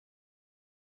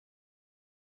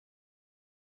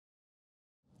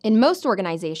In most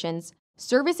organizations,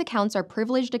 service accounts are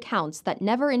privileged accounts that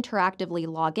never interactively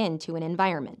log in to an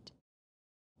environment.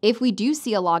 If we do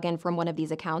see a login from one of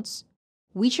these accounts,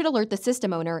 we should alert the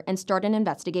system owner and start an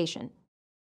investigation.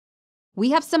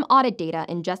 We have some audit data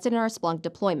ingested in our Splunk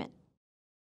deployment.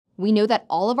 We know that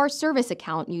all of our service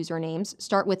account usernames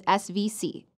start with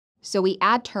SVC, so we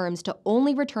add terms to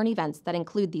only return events that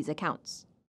include these accounts.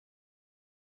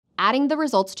 Adding the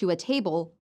results to a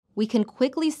table, we can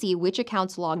quickly see which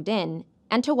accounts logged in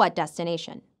and to what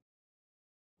destination.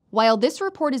 While this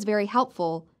report is very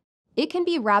helpful, it can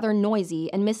be rather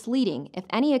noisy and misleading if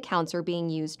any accounts are being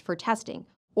used for testing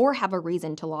or have a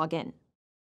reason to log in.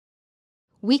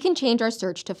 We can change our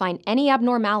search to find any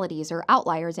abnormalities or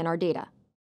outliers in our data.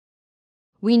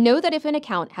 We know that if an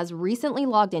account has recently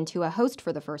logged into a host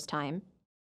for the first time,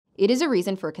 it is a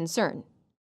reason for concern.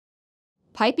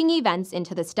 Piping events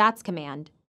into the stats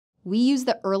command, we use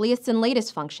the earliest and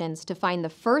latest functions to find the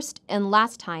first and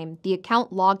last time the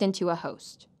account logged into a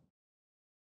host.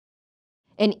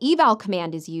 An eval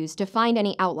command is used to find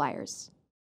any outliers.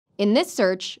 In this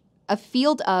search, a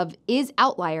field of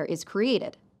isOutlier is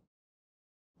created.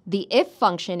 The if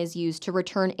function is used to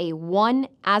return a 1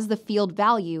 as the field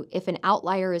value if an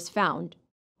outlier is found,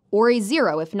 or a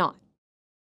 0 if not.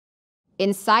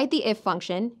 Inside the if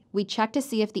function, we check to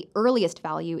see if the earliest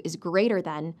value is greater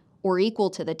than or equal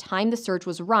to the time the search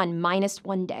was run minus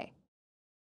 1 day.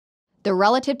 The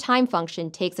relative time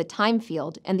function takes a time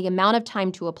field and the amount of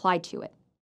time to apply to it.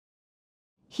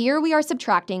 Here we are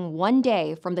subtracting 1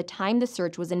 day from the time the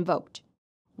search was invoked,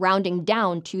 rounding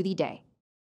down to the day.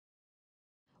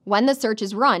 When the search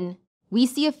is run, we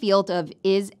see a field of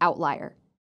isOutlier.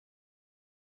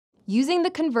 Using the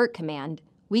convert command,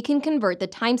 we can convert the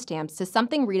timestamps to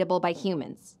something readable by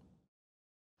humans.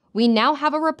 We now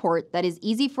have a report that is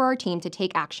easy for our team to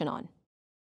take action on.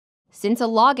 Since a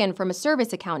login from a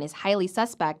service account is highly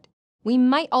suspect, we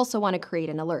might also want to create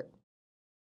an alert.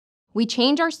 We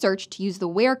change our search to use the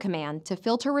where command to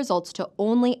filter results to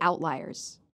only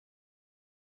outliers.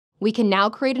 We can now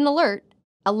create an alert,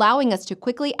 allowing us to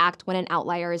quickly act when an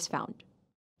outlier is found.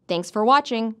 Thanks for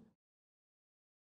watching.